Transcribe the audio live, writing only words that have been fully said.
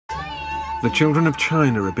The children of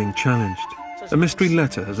China are being challenged. A mystery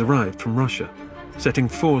letter has arrived from Russia, setting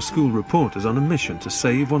 4 school reporters on a mission to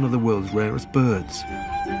save one of the world's rarest birds.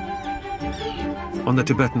 On the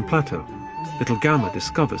Tibetan plateau, little Gamma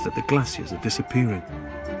discovers that the glaciers are disappearing,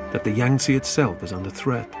 that the Yangtze itself is under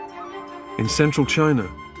threat. In central China,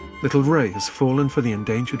 little Ray has fallen for the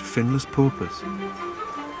endangered finless porpoise.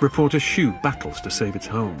 Reporter Xu battles to save its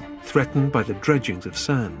home, threatened by the dredgings of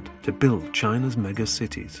sand to build China's mega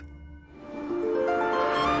cities.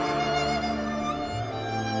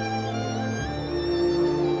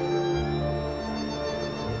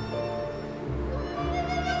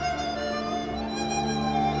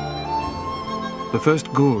 The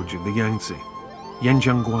first gorge of the Yangtze,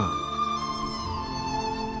 Yanjianggua.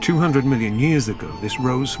 200 million years ago, this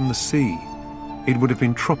rose from the sea. It would have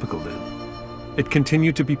been tropical then. It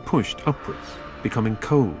continued to be pushed upwards, becoming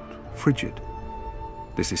cold, frigid.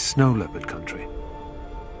 This is snow leopard country.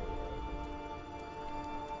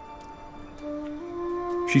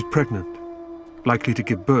 She's pregnant, likely to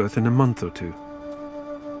give birth in a month or 2.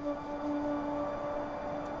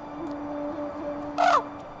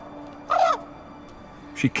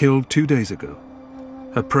 She killed 2 days ago.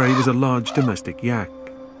 Her prey was a large domestic yak.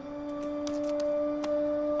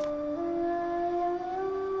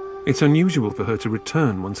 It's unusual for her to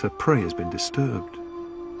return once her prey has been disturbed.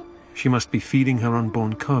 She must be feeding her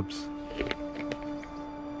unborn cubs.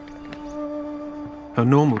 Her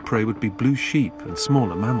normal prey would be blue sheep and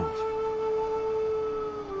smaller mammals.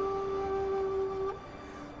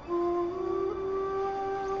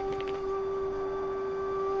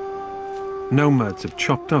 Nomads have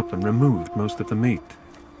chopped up and removed most of the meat.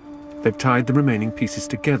 They've tied the remaining pieces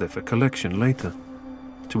together for collection later,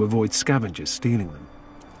 to avoid scavengers stealing them.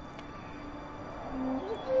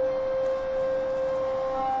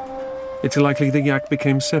 It's likely the yak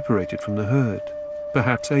became separated from the herd,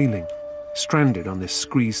 perhaps ailing, stranded on this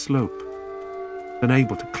scree slope,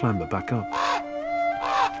 unable to clamber back up.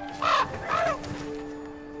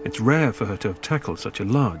 It's rare for her to have tackled such a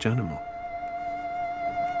large animal.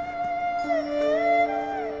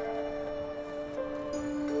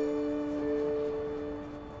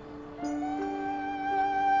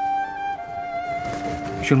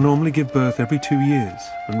 She'll normally give birth every 2 years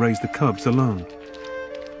and raise the cubs alone.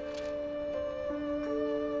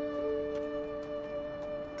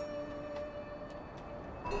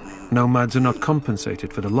 Nomads are not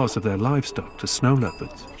compensated for the loss of their livestock to snow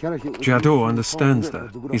leopards. Jiado understands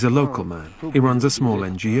that. He's a local man. He runs a small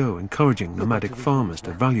NGO encouraging nomadic farmers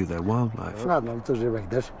to value their wildlife.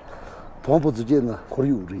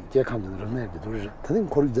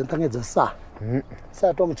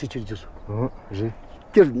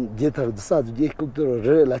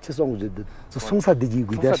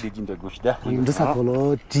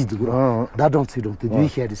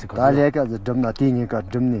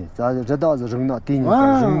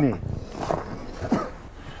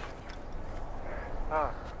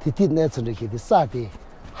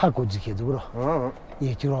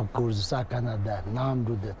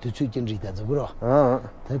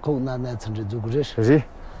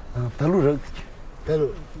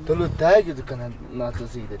 Telu tag itu kan nak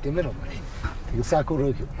sih itu temen orang. Tiga saku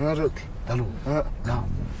roki. Roki. Telu. Nah.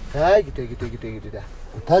 Tag gitu dah.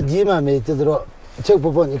 Tadi jima me itu dulu. Cek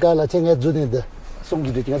popon ikala cengat judi dah.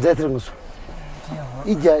 Songi itu cengat jatuh ngus.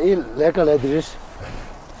 Ija il lekal adres.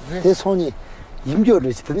 Te soni imjo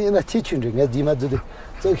ni itu ni na cicun cengat jima judi.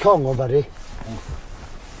 So hiong obare.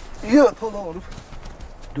 Yo, tolong.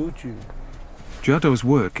 Ducu. Jiado's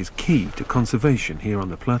work is key to conservation here on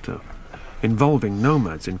the plateau. Involving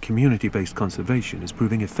nomads in community-based conservation is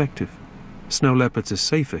proving effective. Snow leopards are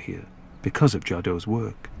safer here because of Jiado's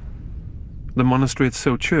work. The monastery at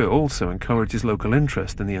Soche also encourages local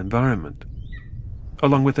interest in the environment,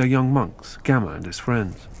 along with their young monks, Gamma and his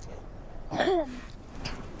friends.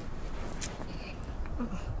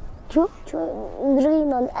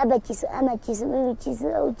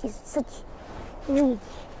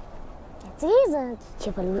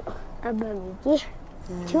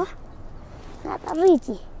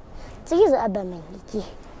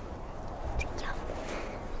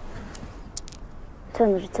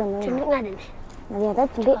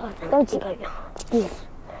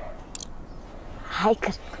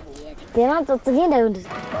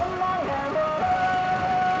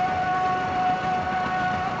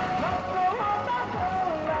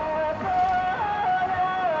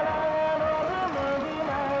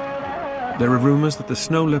 There are rumors that the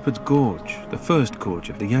Snow Leopard's Gorge, the first gorge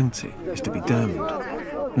of the Yangtze, is to be dammed.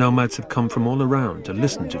 Nomads have come from all around to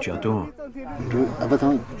listen to Jiado.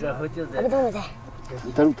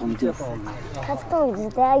 다른 통제. 카스톤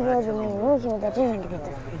대학교에서 용기보다 제일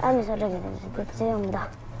기대돼. 아무서 저기 제일입니다.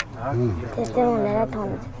 테스트는 내가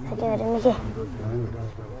통 하게 되면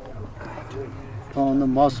나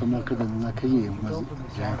마스만 그는 그게 맞아.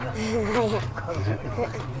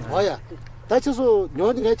 아야. 다쳐서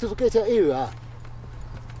녀는 해쳐서 깨차 에요야.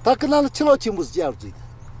 다 끝나는 치료 침부스 잡지.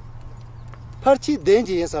 파치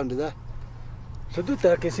덴지 예산다. 저도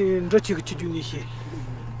다 계신 저치고 치주니시.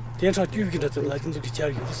 대상 주기도 다 진짜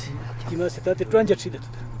지하기지. 이마서 다 트랜저 치다.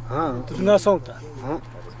 아, 누가 성다.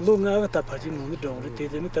 누가 다 파지 누가 돈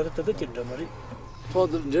대대미 따다 찐다 말이.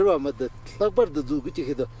 저도 내가 맞다. 딱버도 주고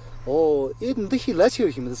지해도 인데 힐라치요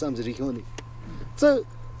힘도 삼지리 형이. 저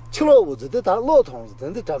치료부터 다 로통스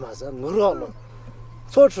근데 담아서 뭐라로.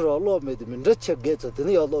 소처로 로메드면 저체게서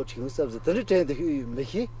되는 여로 지금 삼지 되는 텐데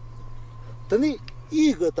힘이. 되니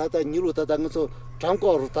이거 다다 니로 다다면서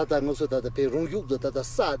장고로 다다면서 다다 배롱육도 다다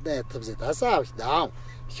싸네 탑세 다 싸우시다.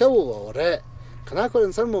 혀오래.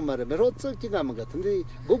 그나코는 설모 말에 메로 썩지가면 같은데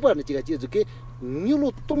고바는 지가 지어줄게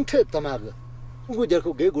니로 똥태 담아가. 우고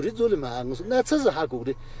저거 개구리 졸리만 안서 나 쳐서 하고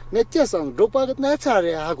그래. 내 째상 로바가 나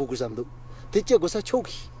차례 하고 그 사람도 대체고사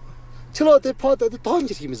초기. 치료대 파다도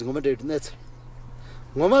던지면서 그만 되는 내서.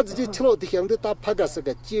 뭐마지 치료대 향도 다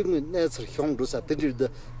파가서가 찌는 내서 형도사 들리다.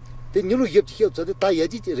 대뉴로 협치협서도 다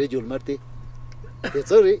야지지 레줄 말때.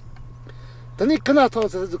 대서리. 더니 그나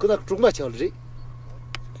타서 그나 중마 쳐리.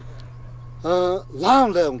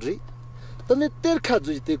 라운드리. 더니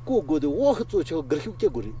때카지 때 고고도 워흐도 저 그렇게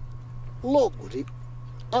고리. 로고리.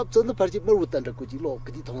 앞전도 파지 머루탄다 고지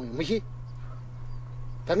로그디 통 미히.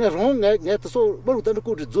 당에 롱에 내서 머루탄다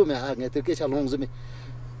고지 좀에 하게 되게 찰롱즈미.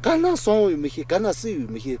 가나 송이 미히 가나 쓰이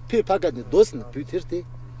미히 페파가니 도스는 뷰티르티.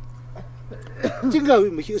 진가위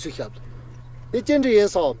미히 수합. 이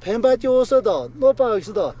전지에서 펜바조서도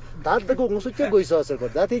노바스도 다들 공수 찍고 있었을 거.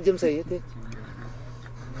 다들 좀 세요.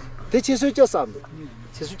 대체수적 삼.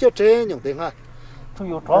 제수적 전용 대가.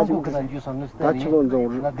 또 정부 그냥 유선을 다치론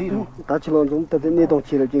좀 다치론 좀 때문에 내동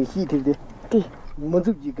치를 좀 히들데. 디.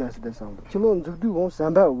 먼저지가 됐어. 치론 좀도 공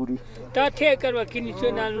삼바 우리. 다 태가와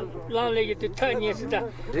기니스나 라레게 때 타니스다.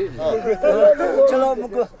 저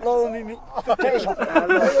먹고 너미미.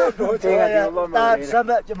 다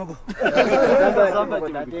삼바 좀 먹고. 삼바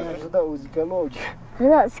좀 그다 우지가 로지.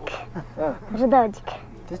 그다스케. 그다지케.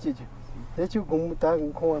 대치지. 대치 공부 다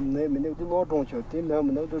공함네 맨날 로동초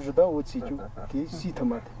때문에 도 주다 오치주. 디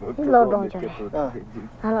시터마트. 로동초래. 아.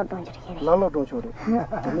 로동초래. 라로동초래.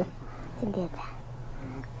 네. 인데다.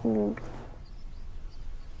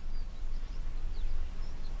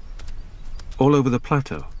 All over the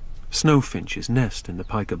plateau, snowfinches nest in the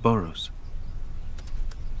pika burrows.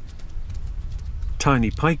 Tiny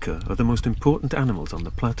pika are the most important animals on the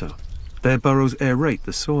plateau. Their burrows aerate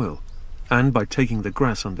the soil, and by taking the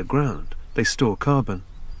grass underground, they store carbon,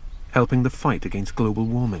 helping the fight against global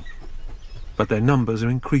warming. But their numbers are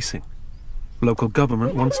increasing. Local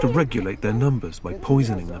government wants to regulate their numbers by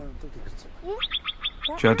poisoning them.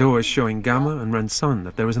 Jadot is showing Gamma and Ransan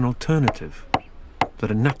that there is an alternative,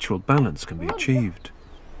 that a natural balance can be achieved.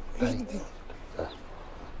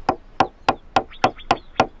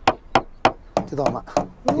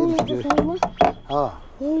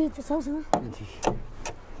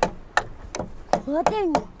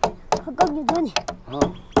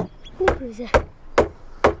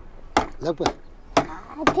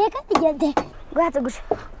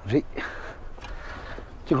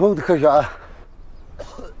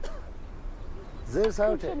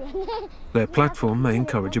 Their platform may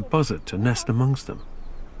encourage a buzzard to nest amongst them,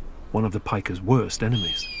 one of the pika's worst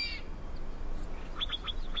enemies.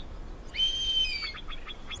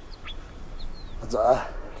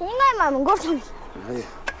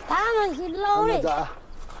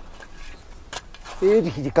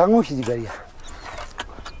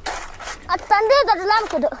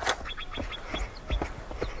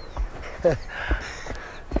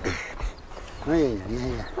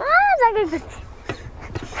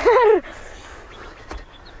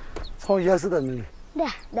 손이었다니. 네.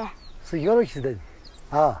 수요로시다니.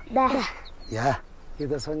 아. 네. 야,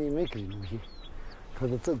 이거 손이 맥히는지.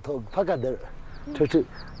 더 파가들. 저쪽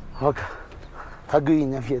아까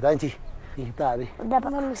다그이냐 피다지. 이 다리. 네,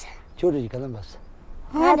 봐봐보세요. 저리 가는 봤어.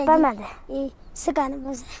 네, 봐봐도. 이 시간을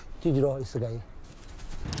보세요. 지지로 있어가요.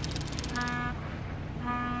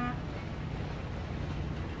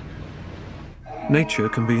 Nature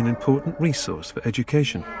can be an important resource for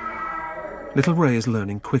education. Little Ray is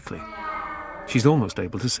learning quickly. She's almost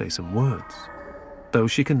able to say some words, though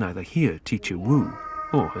she can neither hear Teacher Wu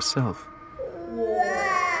or herself.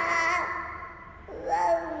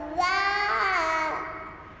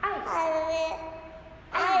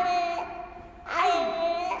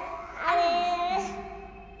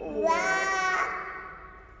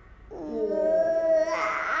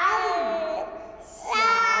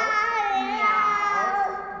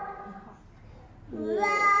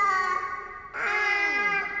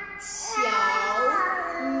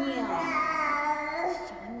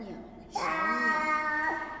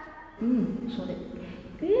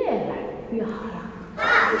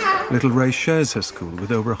 Little Ray shares her school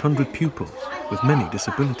with over 100 pupils with many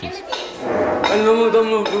disabilities.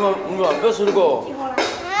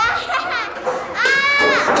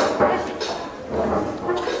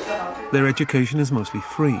 Their education is mostly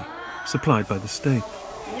free, supplied by the state.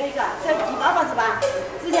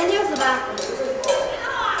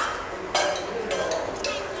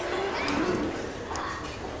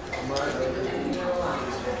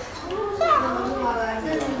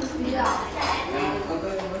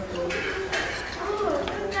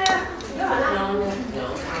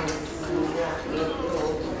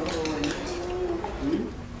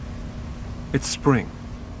 It's spring.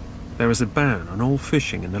 There is a ban on all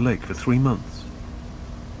fishing in the lake for 3 months.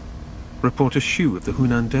 Reporter Xu of the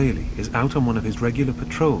Hunan Daily is out on one of his regular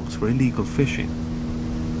patrols for illegal fishing.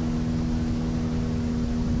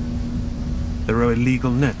 There are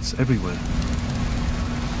illegal nets everywhere.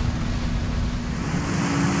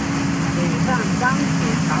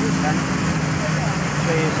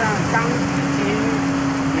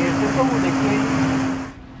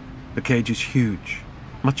 The cage is huge,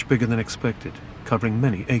 much bigger than expected, covering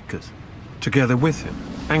many acres. Together with him,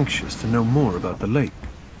 anxious to know more about the lake,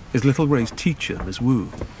 is Little Ray's teacher, Ms. Wu.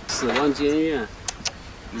 死亡监狱，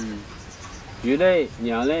鱼类、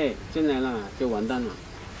鸟类进来了就完蛋了。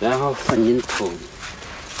然后混凝土，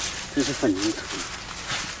这是混凝土，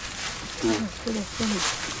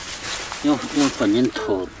用混凝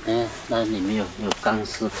土，那里面有钢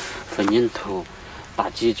丝，混凝土打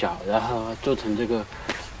基脚，然后做成这个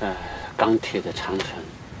钢铁的长城。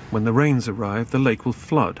 When the rains arrive, the lake will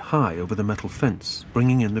flood high over the metal fence,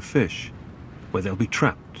 bringing in the fish, where they'll be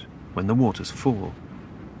trapped when the waters fall.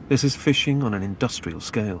 This is fishing on an industrial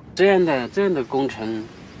scale. 这样的工程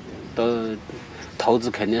的投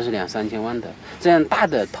资肯定是2、3千万的。这样大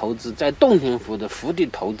的投资，在洞庭湖的湖底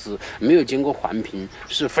投资，没有经过环评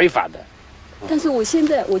是非法的。但是我今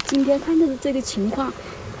天看到的这个情况，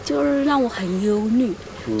就是让我很忧虑。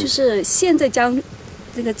就是现在张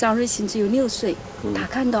瑞琴只有6岁。 他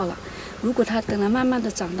看到了，如果他等他慢慢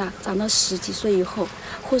的长大，长到10几岁以后，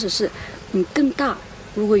或者是更大，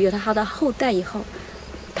如果有他的后代以后，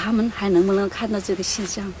他们还能不能看到这个现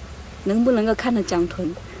象？能不能够看到江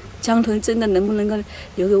豚？江豚真的能不能够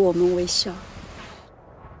留给我们微笑？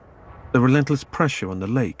 The relentless pressure on the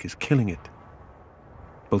lake is killing it.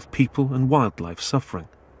 Both people and wildlife suffering.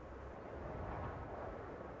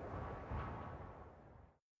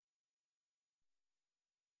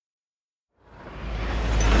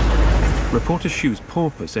 Reporter Xu's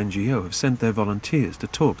Porpoise NGO have sent their volunteers to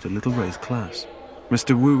talk to Little Ray's class.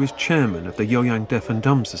 Mr. Wu is chairman of the Yoyang Deaf and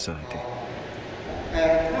Dumb Society.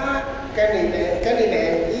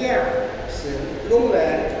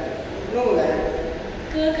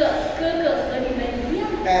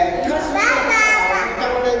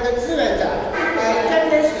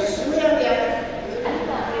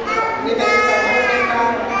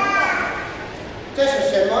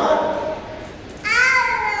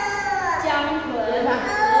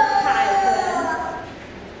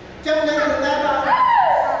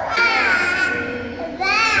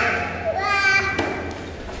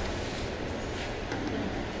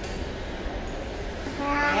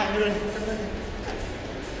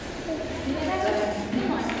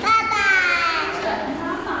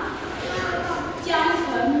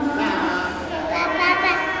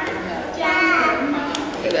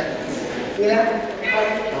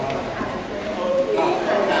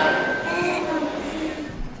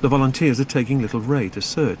 The volunteers are taking Little Ray to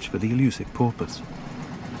search for the elusive porpoise.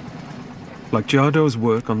 Like Jiado's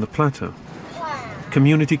work on the plateau,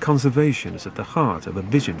 community conservation is at the heart of a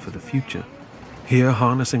vision for the future. Here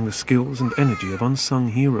harnessing the skills and energy of unsung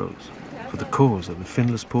heroes for the cause of the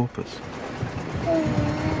finless porpoise.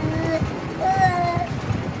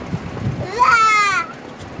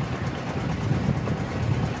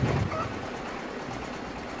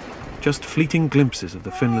 Just fleeting glimpses of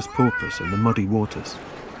the finless porpoise in the muddy waters.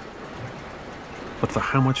 But for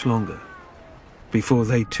how much longer? Before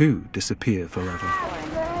they too disappear forever.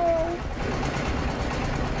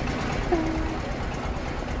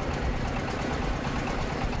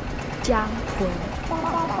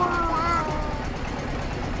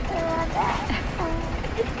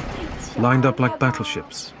 Lined up like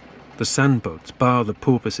battleships, the sandboats bar the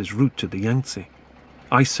porpoises' route to the Yangtze,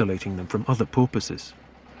 isolating them from other porpoises,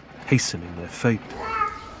 hastening their fate.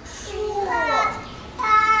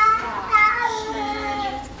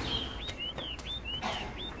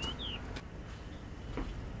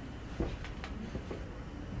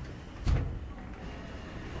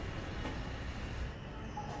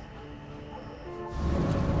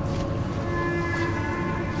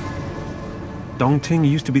 Dongting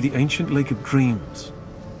used to be the ancient lake of dreams,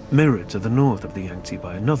 mirrored to the north of the Yangtze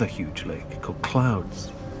by another huge lake called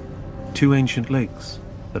Clouds. 2 ancient lakes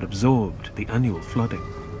that absorbed the annual flooding.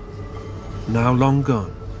 Now long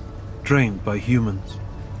gone, drained by humans.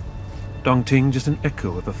 Dongting just an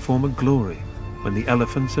echo of a former glory when the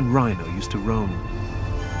elephants and rhino used to roam.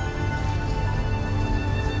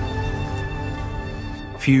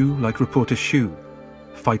 Few, like reporter Xu,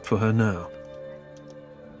 fight for her now.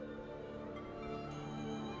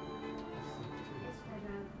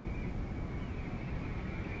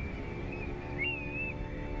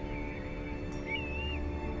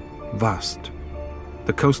 Vast,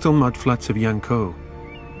 the coastal mudflats of Yankou,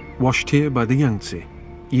 washed here by the Yangtze,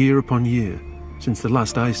 year upon year, since the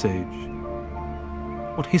last ice age.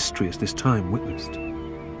 What history has this time witnessed?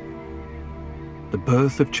 The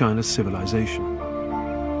birth of China's civilization.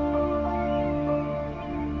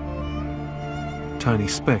 Tiny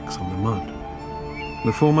specks on the mud.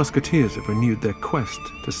 The 4 musketeers have renewed their quest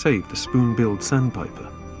to save the spoon-billed sandpiper,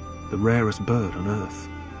 the rarest bird on Earth.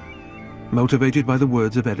 Motivated by the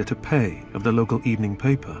words of editor Pei of the local evening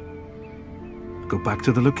paper. Go back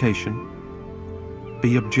to the location,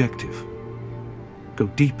 be objective, go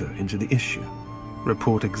deeper into the issue,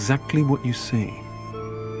 report exactly what you see.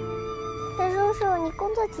 陈叔叔，你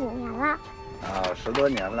工作几年了？10多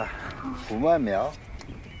年了，捕鳗苗。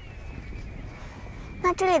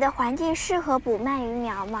那这里的环境适合捕鳗鱼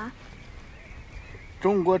苗吗？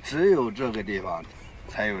中国只有这个地方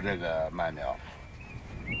才有这个鳗苗。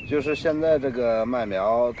就是现在这个鳗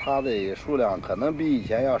苗，它的数量可能比以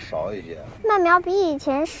前要少一些。鳗苗比以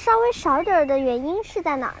前稍微少点的原因是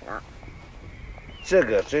在哪儿呢？这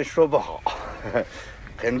个真说不好，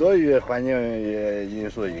很多环境因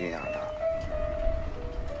素影响它。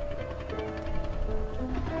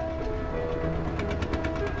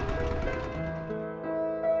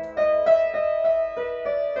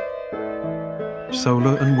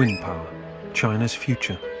Solar and wind power, China's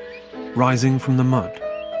future, rising from the mud.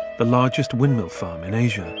 The largest windmill farm in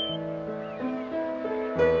Asia.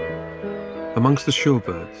 Amongst the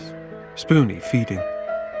shorebirds, Spoonie feeding,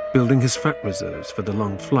 building his fat reserves for the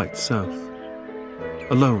long flight south.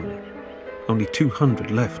 Alone, only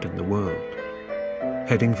 200 left in the world,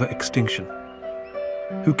 heading for extinction.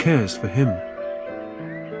 Who cares for him?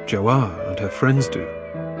 Joa and her friends do.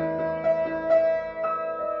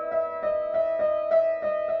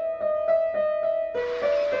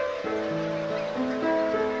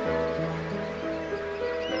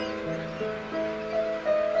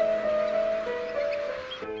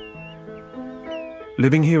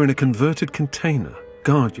 Living here in a converted container,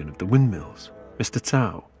 guardian of the windmills, Mr.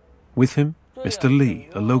 Cao. With him, Mr. Li,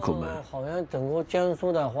 a local man. 好像整个江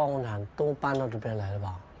苏的化工厂都搬到这边来了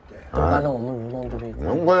吧？都搬到我们如东这边。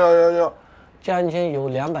有。将近有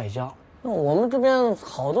200家。那我们这边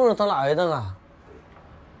好多人得了癌症啊。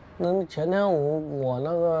那前天我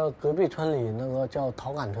那个隔壁村里那个叫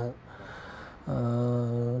陶岗村，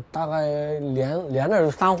大概连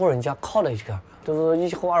着3户人家靠在一起，就是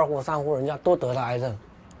1户、2户、3户人家都得了癌症。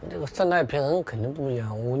这个生态平衡肯定不一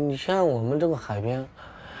样。你像我们这个海边，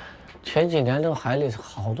前几年这个海里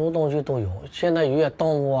好多东西都有，现在有些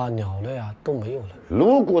动物啊、鸟类啊都没有了。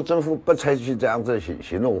如果政府不采取这样子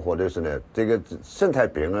行动，或者是呢，这个生态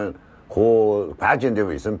平衡和环境的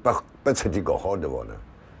卫生不彻底搞好的话呢，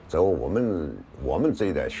之后我们这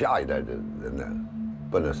一代、下一代的人呢，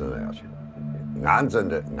不能生存下去，癌症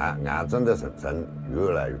的人越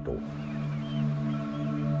来越多。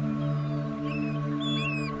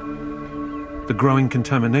The growing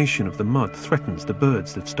contamination of the mud threatens the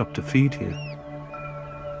birds that stop to feed here.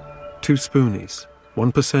 2 spoonies,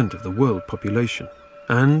 1% of the world population,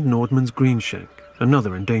 and Nordman's greenshank,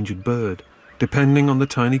 another endangered bird, depending on the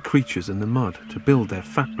tiny creatures in the mud to build their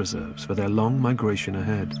fat reserves for their long migration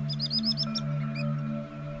ahead.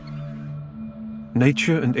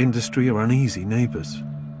 Nature and industry are uneasy neighbors.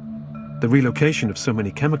 The relocation of so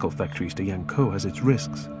many chemical factories to Yankou has its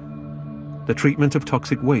risks. The treatment of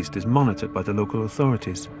toxic waste is monitored by the local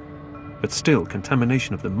authorities, but still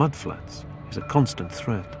contamination of the mudflats is a constant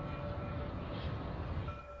threat.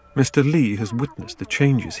 Mr. Li has witnessed the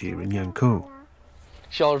changes here in Yankou.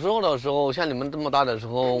 小时候的时候，像你们这么大的时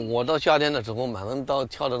候，我到夏天的时候，满人到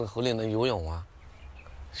跳到河里能游泳啊。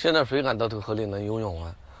现在谁敢到这个河里能游泳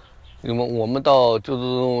啊？因为我们到就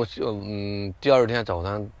是第2天早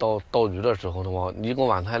上到鱼的时候的话，一个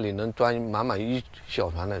碗台里能装满1小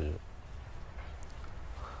船的鱼。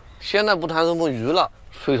现在不谈什么鱼了，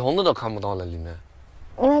水虫子都看不到了里面。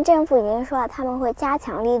因为政府已经说了，他们会加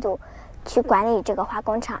强力度去管理这个化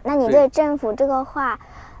工厂。那你对政府这个话，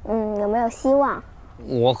有没有希望？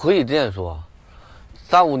我可以这样说，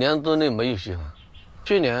 3、5年之内没有稀罕。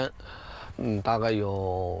去年，大概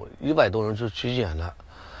有100多人去检了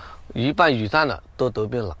，1半以上的都得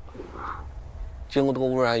病了。经过这个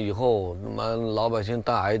污染以后，老百姓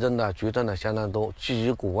得癌症的、绝症的相当多，稀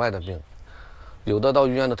奇古怪的病，有的到医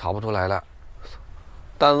院都查不出来了。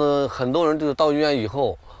但是很多人就是到医院以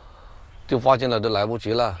后，就发现了都来不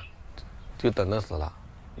及了，就等着死了。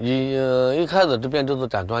一开始这边就是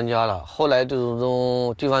找专家了，后来就是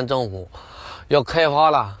说地方政府要开发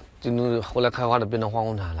了，就后来开发的变成化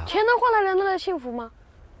工厂了。钱能换来人的幸福吗？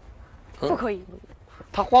不可以。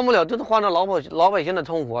他换不了，就是换到老百姓的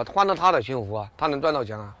痛苦啊，换到他的幸福啊，他能赚到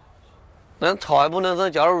钱啊。人草还不能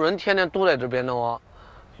生，假如人天天住在这边的话，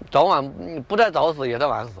早晚不在早死也在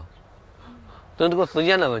晚死，这是个时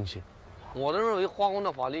间的问题。我认为化工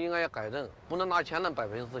的法律应该要改正，不能拿钱来摆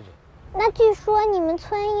平事情。那据说你们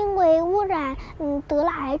村因为污染，得了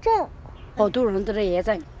癌症，好多人得了癌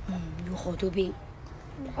症，有好多病。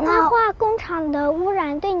那化工厂的污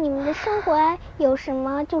染对你们的生活有什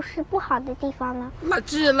么就是不好的地方呢？那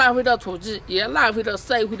既浪费了土地，也浪费了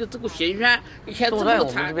社会的这个形象。你看蔬菜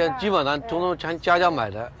我们这边基本上都是全家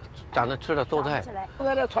买的，长着吃的蔬菜。现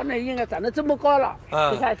在的传统应该长得这么高了，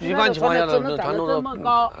你看一般情况下真的长得这么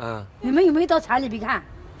高。你们有没有到厂里边看？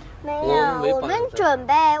没有，我们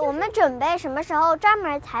准备什么时候专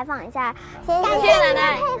门采访一下。谢谢奶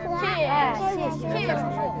奶，谢谢。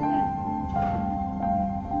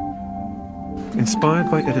Inspired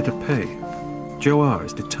by editor Pei, Joar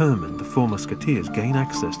is determined the four musketeers gain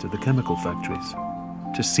access to the chemical factories,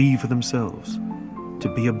 to see for themselves, to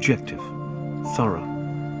be objective, thorough.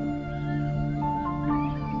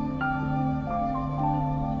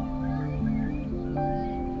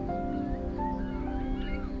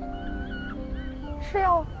 是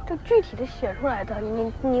要就具体的写出来的，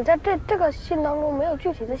你在这个信当中没有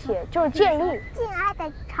具体的写，就是建议。敬爱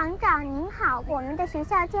的厂长您好，我们的学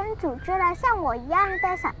校竟然组织了像我一样的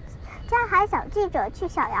江海小记者去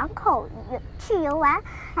小洋口去游玩。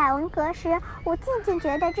海文阁时，我渐渐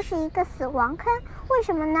觉得这是一个死亡坑。为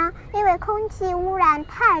什么呢？因为空气污染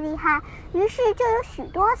太厉害，于是就有许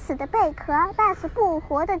多死的贝壳、半死不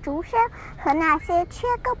活的竹笙和那些缺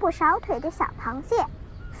胳膊少腿的小螃蟹。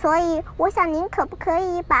所以，我想您可不可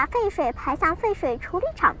以把废水排向废水处理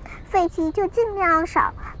厂，废气就尽量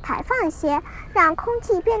少排放一些，让空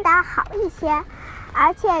气变得好一些。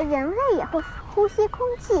而且人类也会呼吸空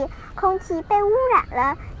气，空气被污染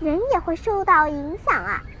了，人也会受到影响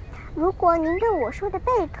啊。如果您对我说的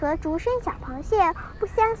贝壳、竹笙、小螃蟹不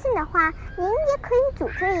相信的话，您也可以组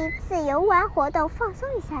织一次游玩活动，放松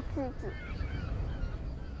一下自己。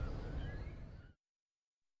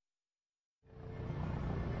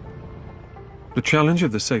The challenge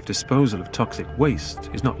of the safe disposal of toxic waste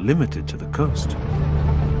is not limited to the coast.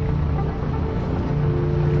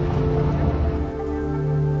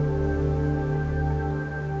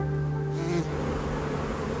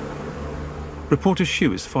 Reporter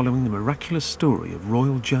Xu is following the miraculous story of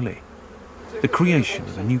royal jelly, the creation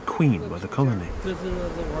of a new queen by the colony.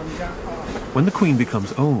 When the queen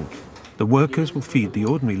becomes old, the workers will feed the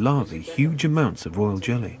ordinary larvae huge amounts of royal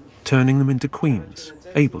jelly, turning them into queens,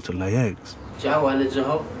 able to lay eggs. 加完了之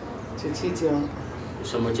后，就去姜，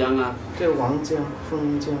什么姜啊？这王姜、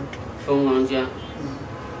蜂姜。蜂王姜。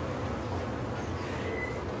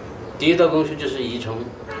第一道工序就是移虫。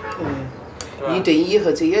移对以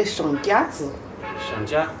后就要上架子。上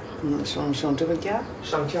架。上这个架。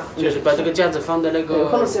上架。就是把这个架子放在那个。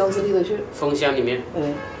放到箱子里头去。蜂箱里面。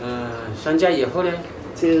上架以后呢？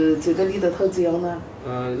就这个里头投姜呢。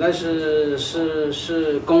那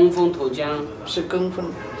是工蜂投姜。是工蜂。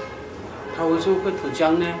它为什么会吐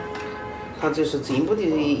姜呢？它就是进步的，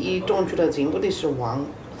一种出来进步的是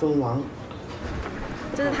蜂王。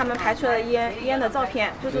这是他们拍出来的烟的照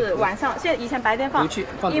片，就是晚上，以前白天放，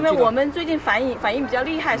因为我们最近反应比较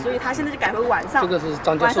厉害，所以他现在就改回晚上。这个是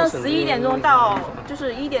晚上11点钟到就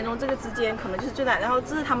是1点钟这个之间，可能就是最大。然后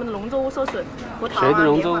这是他们的农作物受损，葡萄啊、谁的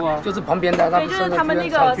农作物啊？就是旁边的，对，就是他们那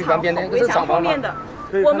个厂围墙后面的。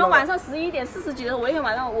我们晚上11点40几的时候，我那天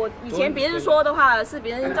晚上，我以前别人说的话是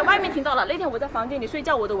别人在外面听到了，那天我在房间里睡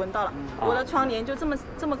觉我都闻到了，我的窗帘就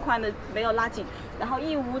这么宽的没有拉紧，然后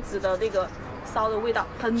一屋子的那个烧的味道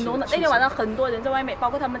很浓的。那天晚上很多人在外面，包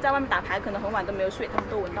括他们在外面打牌，可能很晚都没有睡，他们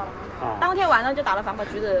都闻到了。当天晚上就打了环保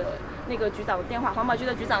局的那个局长的电话，环保局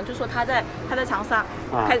的局长就说他在长沙，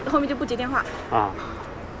后面就不接电话。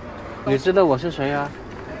你知道我是谁呀？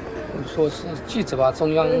说是记者吧，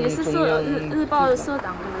中央也是日报的社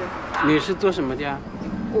长，对不对？你是做什么的呀？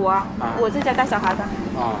我在家带小孩的。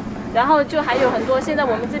然后就还有很多现在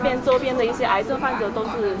我们这边周边的一些癌症患者都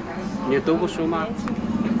是。你读过书吗？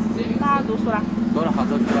大家读书了。读了好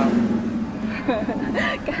多书了。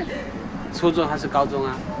初中还是高中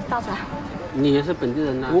啊？大专。你也是本地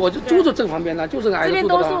人呐？我就住在这旁边呢，就这个挨着住的。这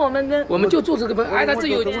边都是我们的。我们就住这个挨着这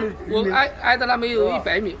有，我挨着那边有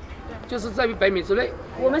100米，就是在100米之内。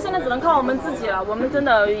我们现在只能靠我们自己了，我们真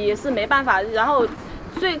的也是没办法。然后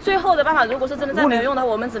最后的办法，如果是真的再没有用的话，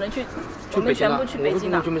我们只能去。我们全部去北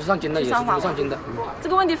京了。我们上京的，也是上京的。这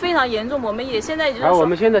个问题非常严重，我们也现在也就是说。好，我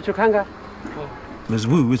们现在去看看。Ms.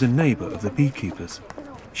 Wu is a neighbor of the beekeepers.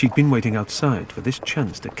 She'd been waiting outside for this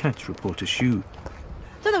chance to catch reporter Xu.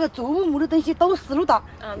 这个作物木的东西都思路大，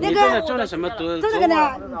那个种了什么都？这个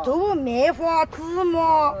呢，作物棉花、芝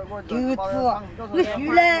麻、豆子，那个树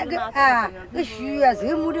呢，那树啊，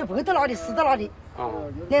这木的背到哪里，死到哪里。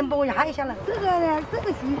连不我就喊一下了。这个呢，这个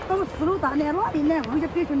树都思路大呢，哪里呢？我就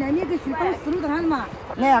别说呢，每个树都思路大喊的嘛。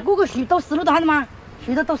哎，各个树都思路大喊的嘛，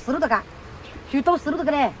树都思路大干。树都思路这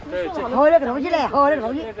个嘞，好那个东西嘞，好那个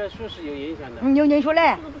东西。这个树是有影响的。有影响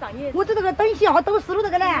嘞。我这个东西好都思路这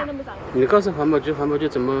个嘞。你告诉环保局，环保局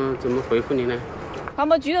怎么回复你呢？环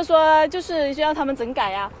保局的说就是让他们整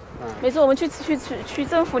改呀。每次我们去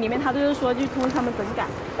政府里面，他都是说就通知他们整改，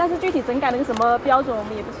但是具体整改那个什么标准我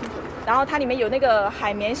们也不清楚。然后它里面有那个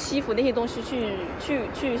海绵吸附那些东西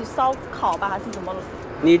去烧烤吧，还是怎么？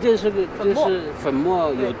你这是个就是粉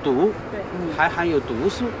末有毒，对，还含有毒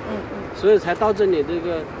素，所以才导致你这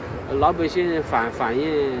个老百姓反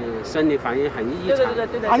应生理反应很异常，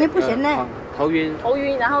对，反应不行呢，头晕，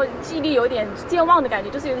然后记忆力有点健忘的感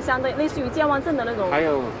觉，就是有点相对类似于健忘症的那种，还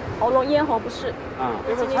有喉咙咽喉不适啊。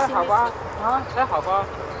这个菜好吧？啊，菜好吧？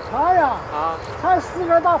菜呀，啊，菜4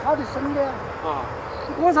个大发的生的啊，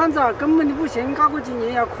过山子根本就不行，搞个今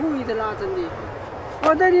年要可以的啦，真的。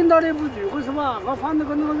我对领导的不住，为什么？我反正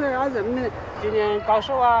跟那个人民，今年高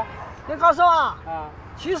寿啊？你高寿啊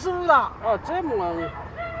？75了。哦，这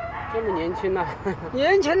么年轻呐？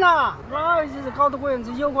年轻了，那就是搞得这样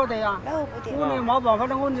子有过的呀。我们没办法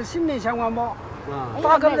的，我们性命相关嘛。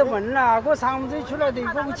打开的门啦，我厂子出来的，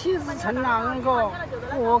我们妻子成了那个，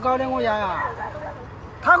我搞的我呀。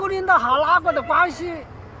他跟领导哈哪个的关系？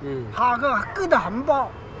哈个给的汉堡。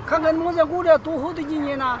看看我在我的多好的经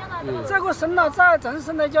验呐！这个生了崽，正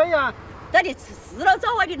生了教呀。到底死了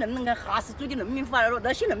早晚的人个哈是主的人民服务了，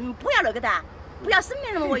那些人民不要那个的，不要生命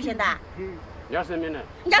那么危险的。要生命了。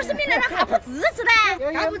要生命了，那还不支持的？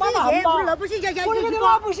还不支持？那不行就我那个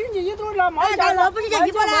老百姓就一多了，那老百姓就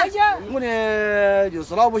一包了。我呢就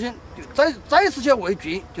是老百姓，再次去为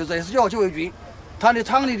军，就这次就要去为军，他的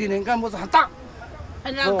厂里的人干么子还打。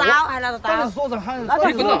还拿刀，还拿着刀。当时说成喊，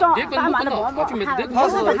别滚了，别滚了，他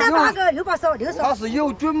是8个6把手，6手。他是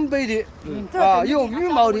有准备的，有预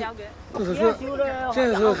谋的。就是说，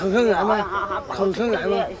这是口腔癌嘛，口腔癌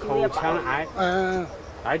嘛，口腔癌，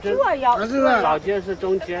癌症，早期是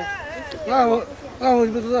中期。那我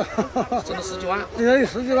就不知道。挣了10几万。有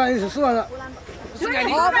10几万，有14万了。是爱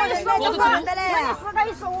你，我都管的嘞。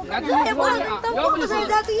都不是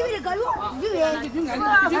在这因为个有原因啊，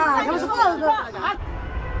他们是不那个。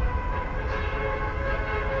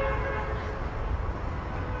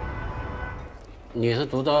你是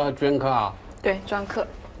读的专科啊？对，专科。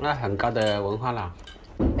那很高的文化了。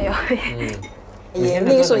没有，也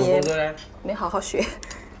那个时候也没好好学。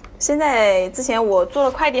现在之前我做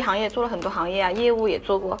了快递行业，做了很多行业啊，业务也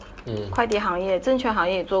做过，快递行业、证券行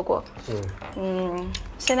业也做过，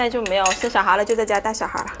现在就没有生小孩了，就在家带小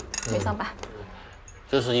孩了，没上班。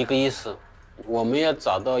就是一个意思，我们要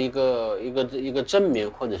找到一个证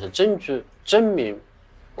明或者是证据，证明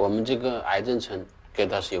我们这个癌症层跟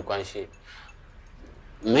它是有关系。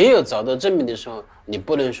没有找到证明的时候，你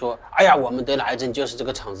不能说，哎呀，我们得了癌症就是这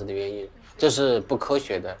个厂子的原因，这是不科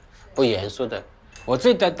学的、不严肃的。我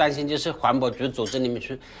最担心就是环保局组织里面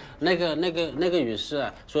去，那个语事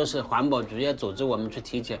啊，说是环保局要组织我们去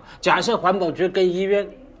体检。假设环保局跟医院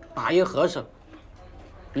打一合手，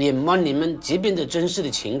隐瞒你们疾病的真实的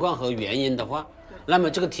情况和原因的话，那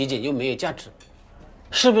么这个体检又没有价值。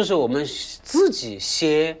是不是我们自己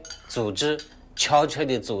先组织，悄悄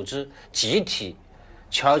的组织集体？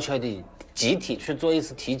悄悄的集体去做一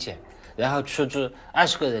次体检，然后出具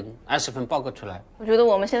20个人20份报告出来。我觉得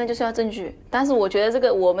我们现在就是要证据，但是我觉得这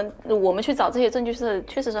个我们去找这些证据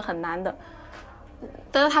确实是很难的。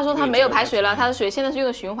但是他说他没有排水了，他的水现在是用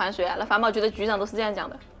的循环水啊。那环保局的局长都是这样讲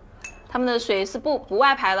的，他们的水是不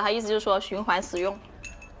外排的，他意思就是说循环使用。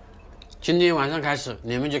今天晚上开始，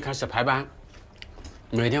你们就开始排班，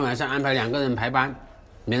每天晚上安排2个人排班，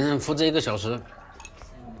每人负责1个小时。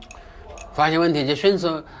发现问题就迅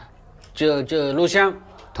速就录像，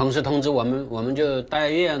同时通知我们，我们就带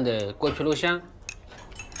月样的过去录像。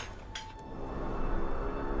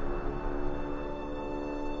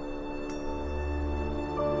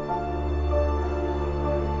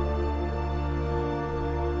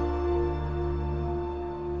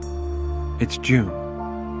It's June.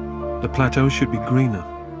 The plateau should be greener.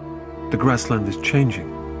 The grassland is changing.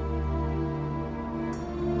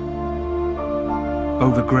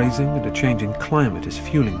 Overgrazing and a changing climate is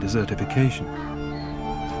fueling desertification.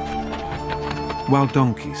 Wild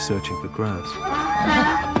donkeys searching for grass.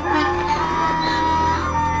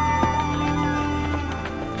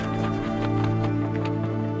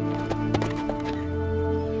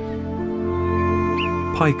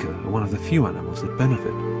 Pika are one of the few animals that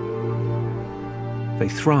benefit. They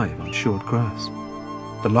thrive on short grass.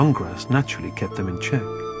 The long grass naturally kept them in check.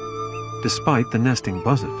 Despite the nesting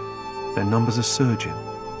buzzard, their numbers are surging.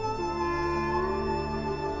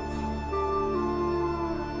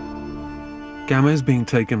 Gamma is being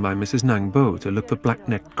taken by Mrs. Nangbo to look for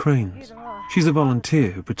black-necked cranes. She's a volunteer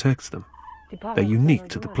who protects them. They're unique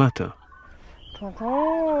to the plateau.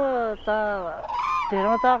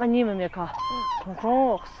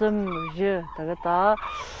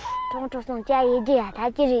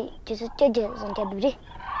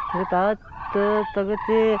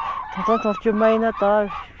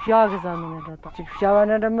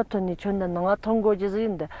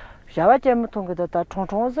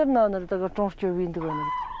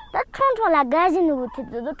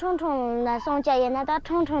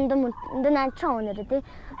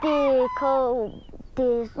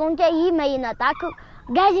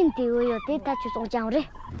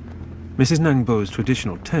 Mrs. Nangbo's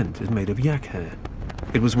traditional tent is made of yak hair.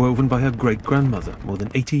 It was woven by her great-grandmother more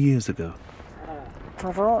than 80 years ago.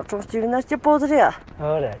 For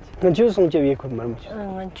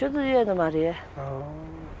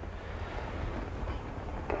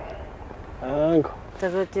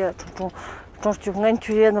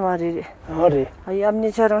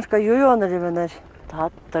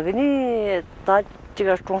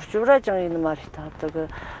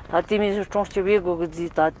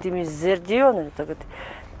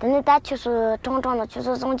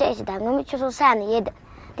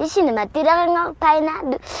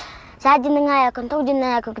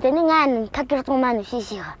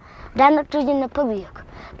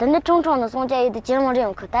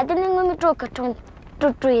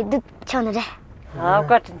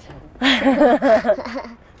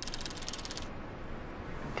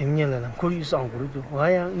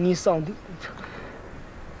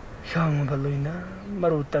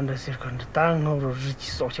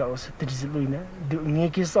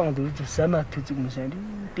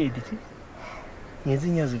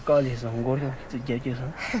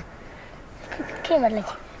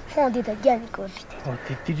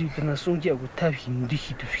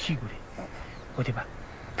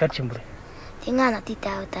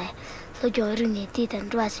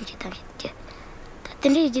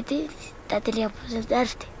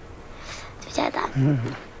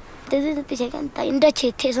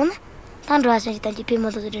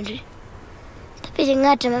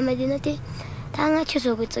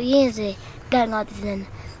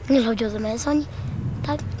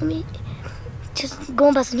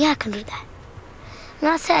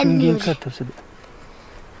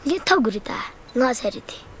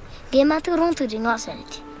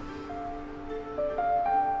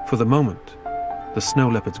the moment, the snow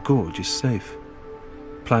leopard's gorge is safe.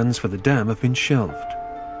 Plans for the dam have been shelved.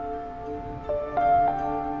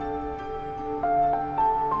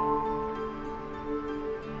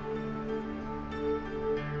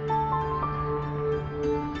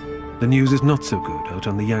 The news is not so good out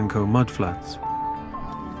on the Yanko mudflats.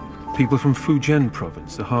 People from Fujian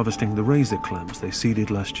province are harvesting the razor clams they seeded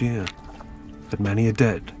last year, but many are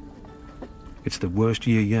dead. It's the worst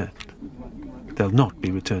year yet. They'll not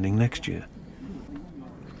be returning next year.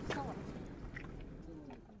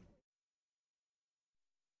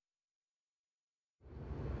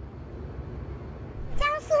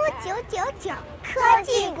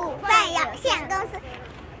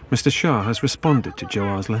 Mr. Shah has responded to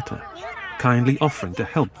Joar's letter, kindly offering to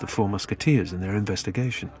help the four musketeers in their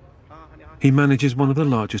investigation. He manages one of the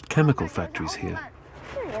largest chemical factories here.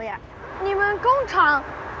 你们工厂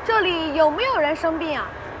这里有没有人生病啊？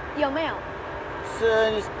有没有？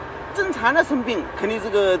是正常的生病，肯定这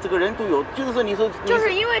个人都有。就是说，你说就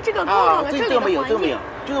是因为这个工厂的这里的环境。这个没有，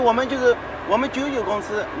就是我们九九公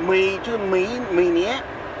司每年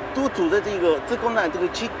都组织这工厂这个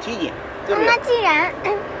体检。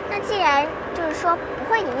那既然就是说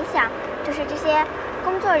不会影响就是这些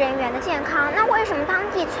工作人员的健康，那为什么当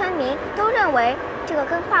地村民都认为这个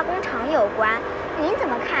跟化工厂有关？您怎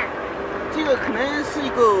么看？这个可能是一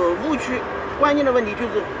个误区，关键的问题就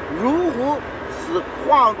是如何使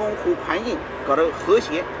化工和环境搞得和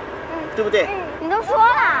谐，对不对？你都说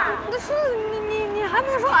了，你还没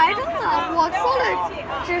说癌症呢，我说的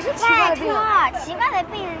只是奇怪的病。奇怪的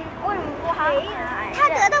病为什么不好？他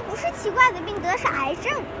得的不是奇怪的病，得的是癌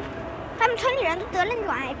症。他们村里人都得了那种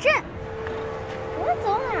癌症。我们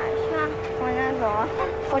走哪儿去啊？往那走啊！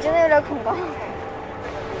我真的有点恐高。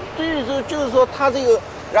对，就是说他这个，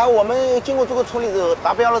然后我们经过这个处理之后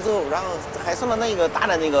达标了之后，然后还送到那个大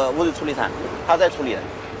的那个污水处理厂，他再处理的。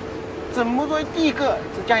怎么说？第一个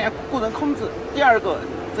是降压过程控制，第二个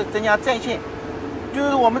是增加在线。就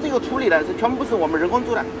是我们这个处理的是全部不是我们人工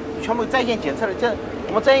做的，全部在线检测的。这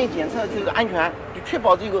我们在线检测就是安全，就确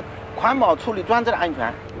保这个环保处理装置的安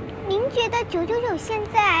全。您觉得999现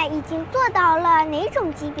在已经做到了哪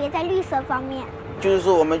种级别在绿色方面？就是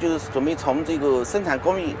说我们就是准备从这个生产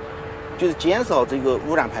工艺，就是减少这个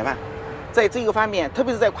污染排放，在这个方面，特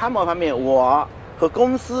别是在环保方面，我和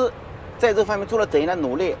公司在这方面做了怎样的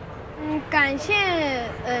努力。感谢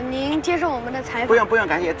您接受我们的采访。不用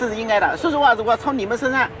感谢，这是应该的。说实话，我从你们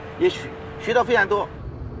身上也学到非常多。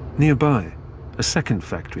Nearby, a second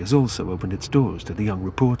factory has also opened its doors to the young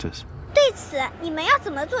reporters. 对此，你们要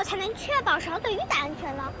怎么做才能确保勺子鱼的安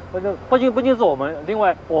全呢？不仅是我们，另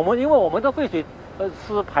外因为我们的废水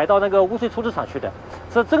是排到那个污水处理厂去的，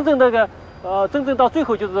是真正到最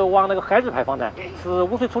后就是往那个海里排放的，是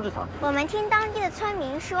污水处理厂。我们听当地的村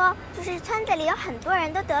民说，就是村子里有很多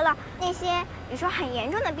人都得了那些，比如说很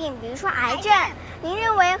严重的病，比如说癌症。您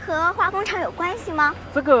认为和化工厂有关系吗？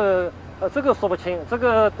这个说不清，这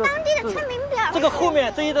个当地的村民表示，这个后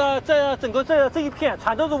面这整个这一片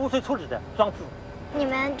全都是污水处理的装置。你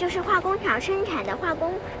们就是化工厂生产的化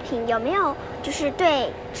工品有没有就是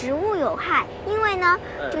对植物有害？因为呢，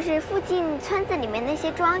就是附近村子里面那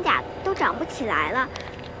些庄稼都长不起来了。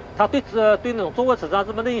它对那种作物质上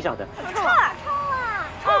是没得影响的。臭啊！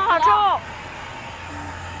好臭！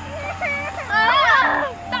啊！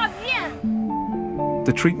大便。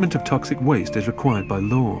 The treatment of toxic waste is required by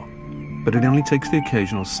law, but it only takes the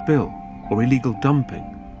occasional spill or illegal dumping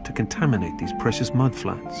to contaminate these precious mud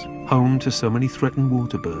flats, home to so many threatened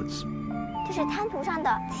water birds. 这是滩涂上的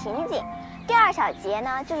情景。第二小节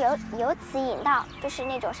呢，就由此引到就是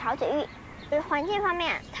那种勺嘴玉。就是环境方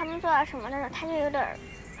面，他们做到什么呢？他就有点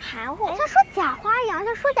含糊，像说假话一样，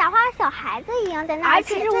像说假话的小孩子一样在那儿。而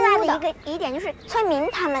且最大的一个疑点就是村民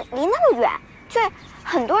他们离那么远，所以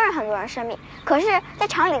很多人生病。可是，在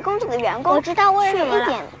厂里工作的员工，我知道为什么一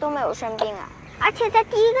点都没有生病啊。 而且在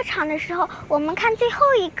第一个厂的时候，我们看最后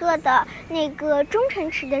一个的那个中城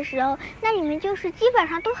池的时候，那里面就是基本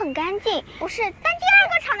上都很干净。不是，但第二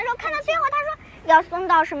个厂的时候，看到最后他说要送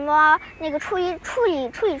到什么那个处理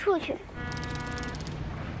处去。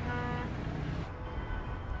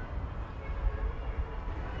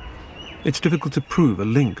It's difficult to prove a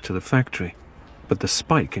link to the factory, but the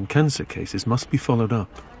spike in cancer cases must be followed up.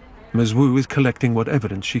 Ms. Wu is collecting what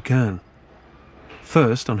evidence she can.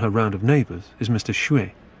 First on her round of neighbors is Mr.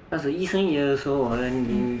 Xue. 但是医生也说我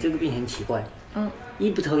你这个病很奇怪，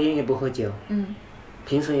一不抽烟也不喝酒，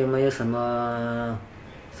平时有没有什么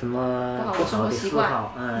不好的嗜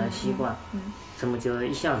好习惯，怎么就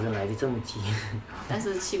一下子来的这么急？但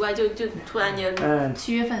是奇怪就突然间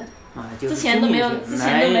7月份之前都没有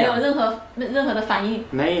任何的反应，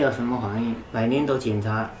没有什么反应，每年都检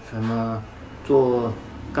查什么做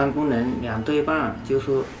肝功能2对半，就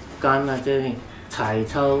说肝啊这里。 彩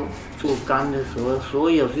超做肝的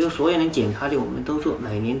所有人检查的我们都做，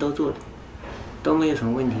每年都做的，都没有什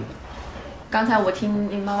么问题。刚才我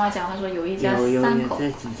听你妈妈讲，她说有一家3口，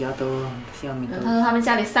这几家都下面都。她说他们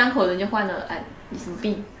家里3口人就患了什么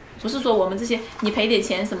病，不是说我们这些你赔点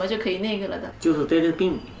钱什么就可以那个了的。就是对这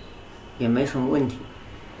病也没什么问题，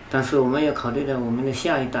但是我们要考虑到我们的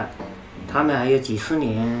下一代，他们还有几十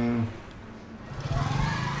年。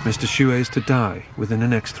Mr. Xue is to die within the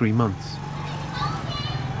next 3 months.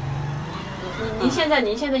 您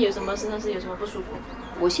现在有什么身上是有什么不舒服？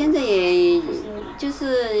我现在也就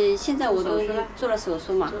是现在我都做了手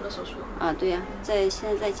术嘛。做了手术。啊，对呀，现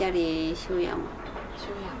在在家里休养嘛。休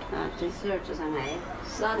养。啊，对。12指肠癌。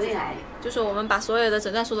12指癌。就是我们把所有的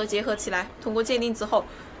诊断书都结合起来，通过鉴定之后，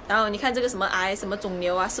然后你看这个什么癌、什么肿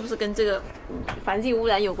瘤啊，是不是跟这个环境污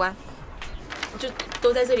染有关？就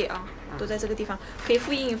都在这里啊。 都在这个地方，可以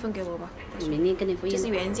复印一份给我吧？明天给你复印。这是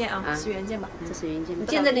原件啊，是原件吧？这是原件。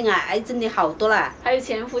现在的癌症的好多了。还有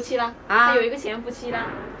潜伏期啦，还有一个潜伏期啦。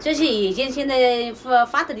这些已经现在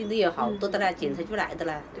发的都有好多的了，检测出来的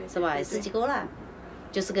了，是吧？10几个了，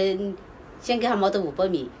就是跟先给他毛的500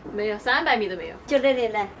米。没有，300米都没有。就那里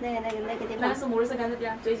呢，那个地方。那是么日干的地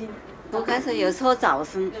啊？最近。我开始有时候早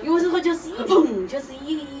上，有时候就是一砰，就是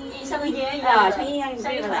像个烟一样，像烟一样，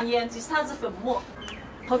像一团烟，其实它是粉末。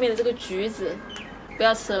 后面的这个橘子，不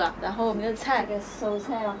要吃了。然后我们的菜，收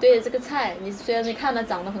菜了。对，这个菜你虽然你看它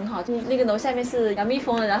长得很好，那个楼下面是养蜜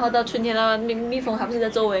蜂的，然后到春天了，蜜蜂还不是在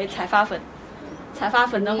周围采发粉，采发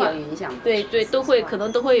粉的话，有影响。对，可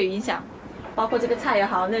能都会有影响。包括这个菜也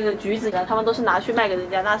好，那个橘子呢，他们都是拿去卖给人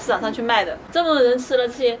家，拿市场上去卖的。这么多人吃了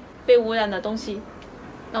这些被污染的东西，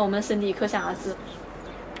那我们的身体可想而知。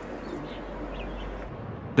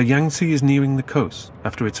The Yangtze is nearing the coast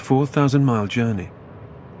after its 4,000-mile journey.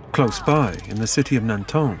 Close by, in the city of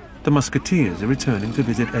Nantong, the Musketeers are returning to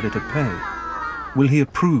visit Editor Pei. Will he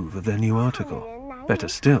approve of their new article? Better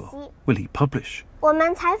still, will he publish? 我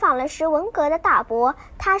们采访了时文革的大伯，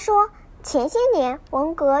他说，前些年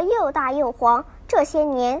文革又大又黄，这些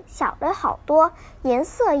年小了好多，颜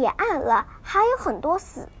色也暗了，还有很多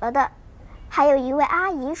死了的。还有一位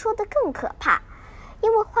阿姨说的更可怕。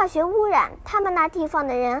因为化学污染，他们那地方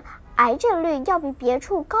的人癌症率要比别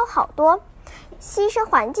处高好多。牺牲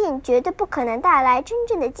环境绝对不可能带来真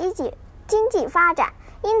正的经济发展，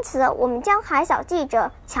因此我们江海小记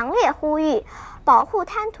者强烈呼吁，保护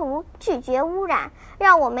滩涂，拒绝污染，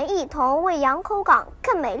让我们一同为洋口港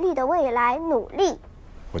更美丽的未来努力。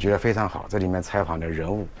我觉得非常好，这里面采访的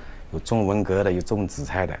人物有种文革的，有种紫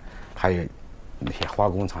菜的，还有那些化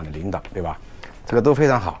工厂的领导，对吧？这个都非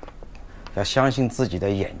常好。要相信自己的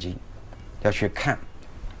眼睛，要去看，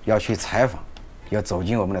要去采访，要走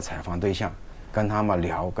进我们的采访对象，跟他们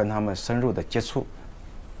聊，跟他们深入的接触。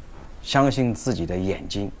相信自己的眼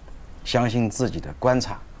睛，相信自己的观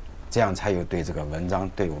察，这样才有对这个文章、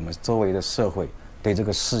对我们周围的社会、对这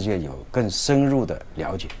个世界有更深入的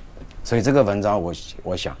了解。所以这个文章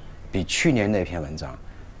我想比去年那篇文章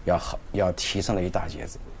要提升了一大截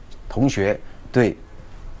子。同学对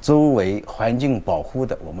周围环境保护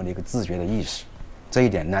的我们的一个自觉的意识，这一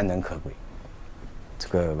点难能可贵。这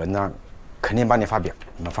个文章肯定帮你发表，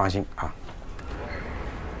你们放心啊。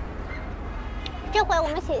这回我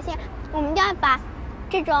们写信，我们就要把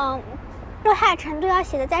这种受害程度要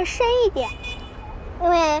写得再深一点，因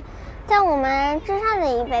为在我们之上的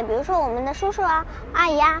一辈，比如说我们的叔叔啊、阿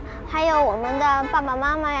姨啊，还有我们的爸爸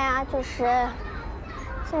妈妈呀，就是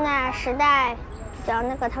现在时代比较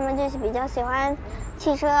那个，他们就是比较喜欢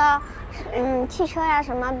汽车呀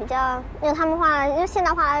什么比较用他们话用现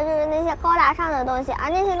代话就是那些高大上的东西，而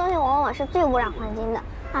那些东西往往是最污染环境的。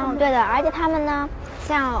对的，而且他们呢，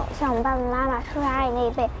像我们爸爸妈妈、叔叔阿姨那一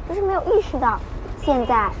辈，就是没有意识到现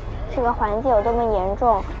在这个环境有多么严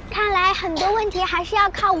重。看来很多问题还是要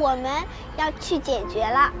靠我们要去解决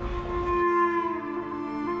了。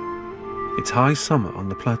It's high summer on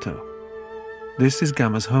the plateau. This is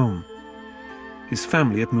Gamma's home. His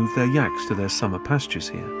family have moved their yaks to their summer pastures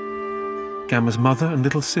here. Gamma's mother and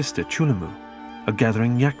little sister, Chulamu, are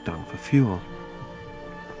gathering yak dung for fuel.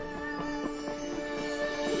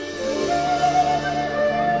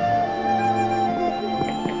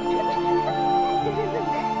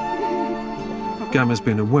 Gamma's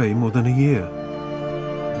been away more than a year.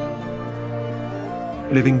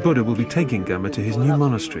 Living Buddha will be taking Gamma to his new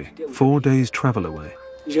monastery, 4 days' travel away.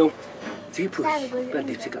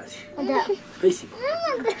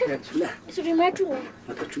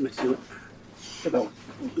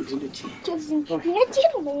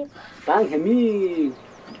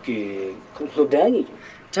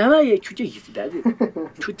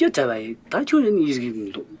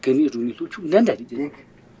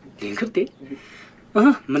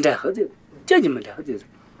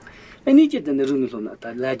 Any jet than the room is on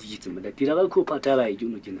that large gittim, that did a copa tava, you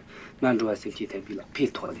know, Nandua Saint Villa,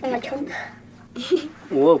 pit toilet.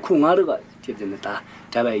 Oh, Kungarga, Titanata,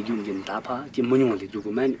 Tava, Union Tapa, the monument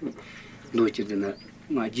to man, no children,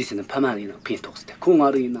 my gis in a permanent pit toast,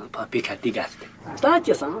 Kungarina, Papica digast. That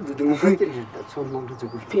just sounded the movement to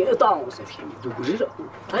pay a thousand of him to Gujiro.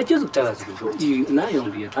 I just tell us, you now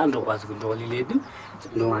only a time was good only lady.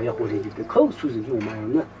 No, I already did the coast, Susan, you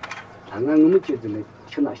my I'm going to the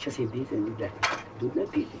China chassis beat and do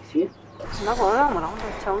that beat, see? Nó có ra mà nó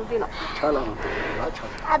chống đi nó. Chào lắm.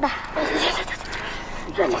 À bà.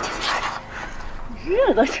 Rất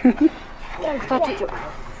là chứ.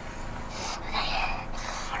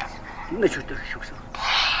 Nó chút được chút sao?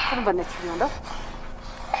 Không bận là chuyện đó.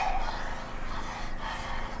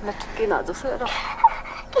 Nó cái nào cũng sợ đâu.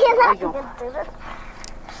 Kia là. Nó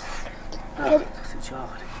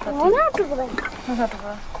được rồi. Nó được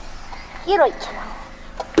rồi. HEROS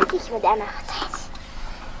있잖아.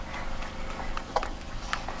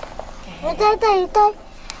 이거 내가 가야지. 일단.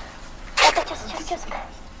 아까 쳤어.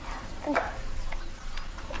 그거.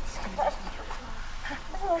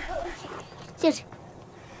 Здесь.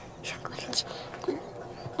 Шоколадки.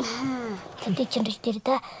 Там ты что-то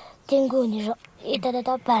стерта, тенгу не жо. И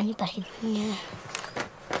тогда пани пархи.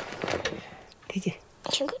 Иди.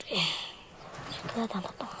 亲个的，给他当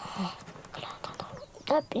当，给他当当，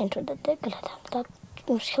他变成的给他当，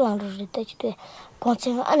他希望就是在这光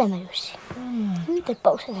这个安那么游戏，在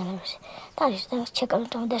包上那么游戏，他就是在切个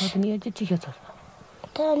这么的事。你这些做。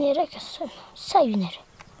他那个是啥鱼那个，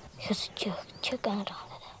就是就切干这样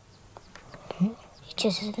的，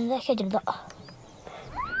就是那还知道。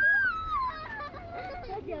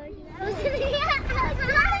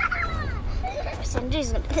现在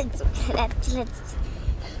是来，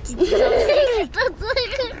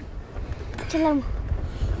这来么？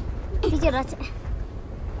你叫他去。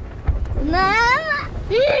妈妈，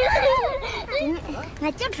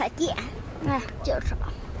那叫他爹，那叫啥？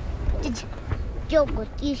叫我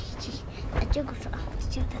爹，叫个啥？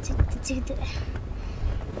叫他这个。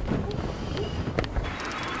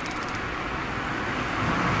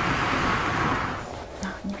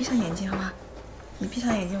你闭上眼睛好吧？你闭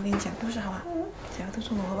上眼睛，我给你讲故事好吧？讲个兔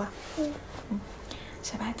兔萝卜。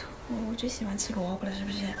小白兔，我最喜欢吃萝卜了，是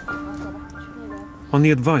不是？ On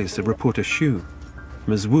the advice of reporter Xu,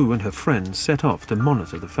 Ms. Wu and her friends set off to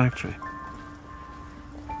monitor the factory.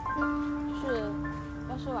 就是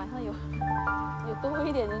要是晚上有多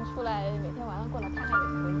一点人出来，每天晚上过来看看也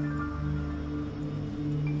可以。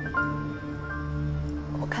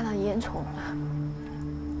我看到烟囱了。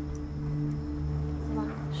是吗？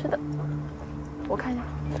是的。我看一下，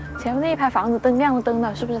前面那一排房子灯亮着灯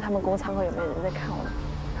的，是不是他们工仓口有没有人在看我们？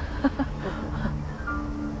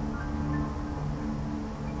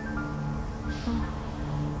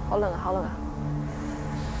好冷啊，好冷啊！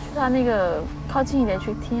去到那个靠近一点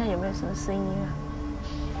去听一下有没有什么声音啊？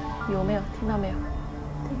有没有听到没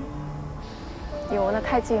有？有，那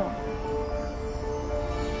太近了。